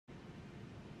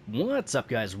What's up,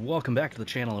 guys? Welcome back to the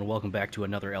channel, and welcome back to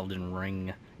another Elden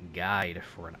Ring guide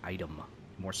for an item.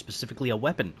 More specifically, a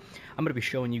weapon. I'm going to be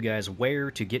showing you guys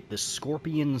where to get the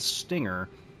Scorpion Stinger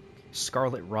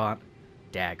Scarlet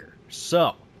Dagger.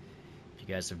 So, if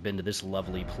you guys have been to this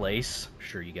lovely place, I'm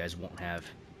sure you guys won't have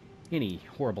any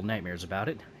horrible nightmares about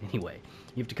it. Anyway,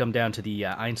 you have to come down to the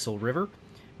Ainsel River,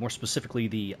 more specifically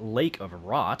the Lake of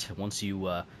Rot. Once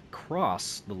you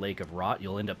cross the Lake of Rot,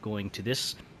 you'll end up going to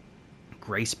this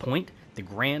Grace Point, the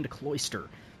Grand Cloister.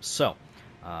 So,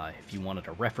 if you wanted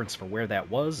a reference for where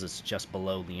that was, it's just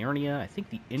below Liurnia. I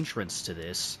think the entrance to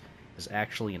this is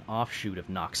actually an offshoot of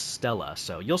Noxtella,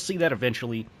 so you'll see that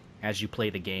eventually as you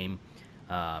play the game.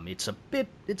 It's a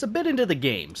bit into the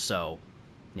game, so,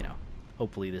 you know,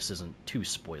 hopefully this isn't too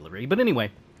spoilery. But anyway,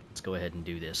 let's go ahead and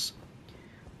do this.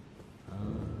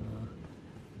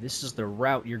 This is the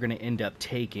route you're going to end up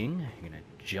taking. You're going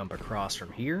to jump across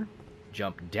from here.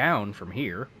 Jump down from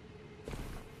here.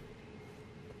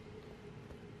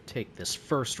 Take this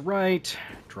first right,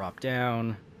 drop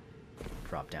down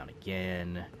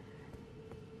again,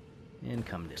 and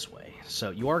come this way.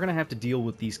 So you are going to have to deal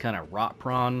with these kind of rot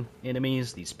prawn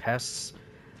enemies, these pests.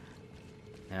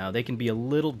 Now, they can be a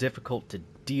little difficult to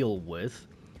deal with.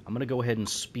 I'm going to go ahead and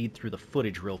speed through the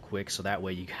footage real quick, so that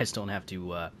way you guys don't have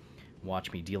to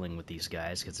watch me dealing with these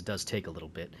guys, because it does take a little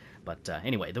bit. But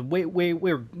anyway, the way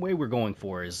we're going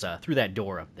for is through that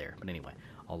door up there. But anyway,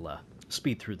 I'll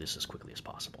speed through this as quickly as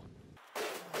possible.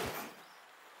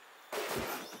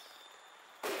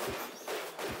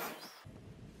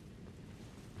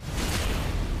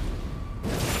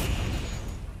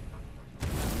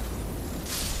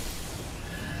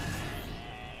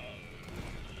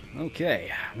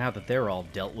 Okay, now that they're all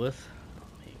dealt with,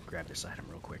 let me grab this item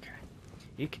real quick.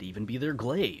 It could even be their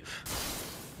glaive.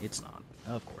 It's not.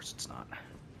 Of course it's not.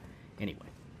 Anyway,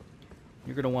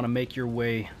 you're going to want to make your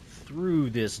way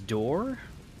through this door.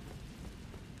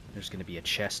 There's going to be a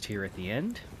chest here at the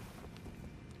end,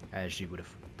 as you would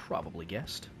have probably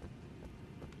guessed.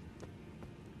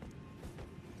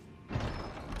 And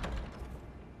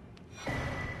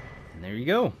there you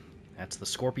go. That's the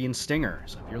Scorpion Stinger.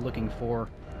 So if you're looking for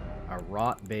a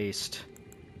rot-based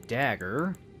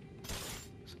dagger,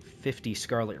 50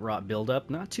 Scarlet Rot buildup.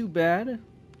 Not too bad.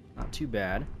 Not too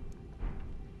bad.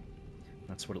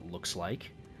 That's what it looks like.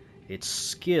 Its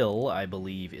skill, I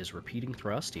believe, is Repeating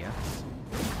Thrust, yeah.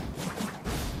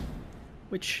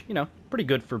 Which, you know, pretty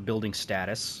good for building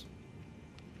status.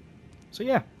 So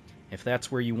yeah, if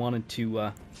that's where you wanted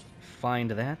to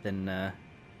find that, then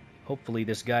hopefully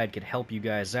this guide could help you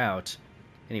guys out.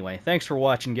 Anyway, thanks for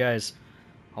watching, guys.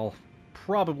 I'll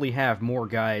probably have more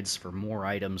guides for more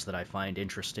items that I find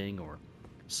interesting or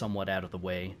somewhat out of the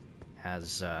way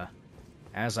as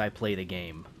I play the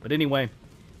game. But anyway,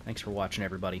 thanks for watching,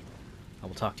 everybody. I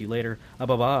will talk to you later.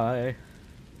 Bye-bye.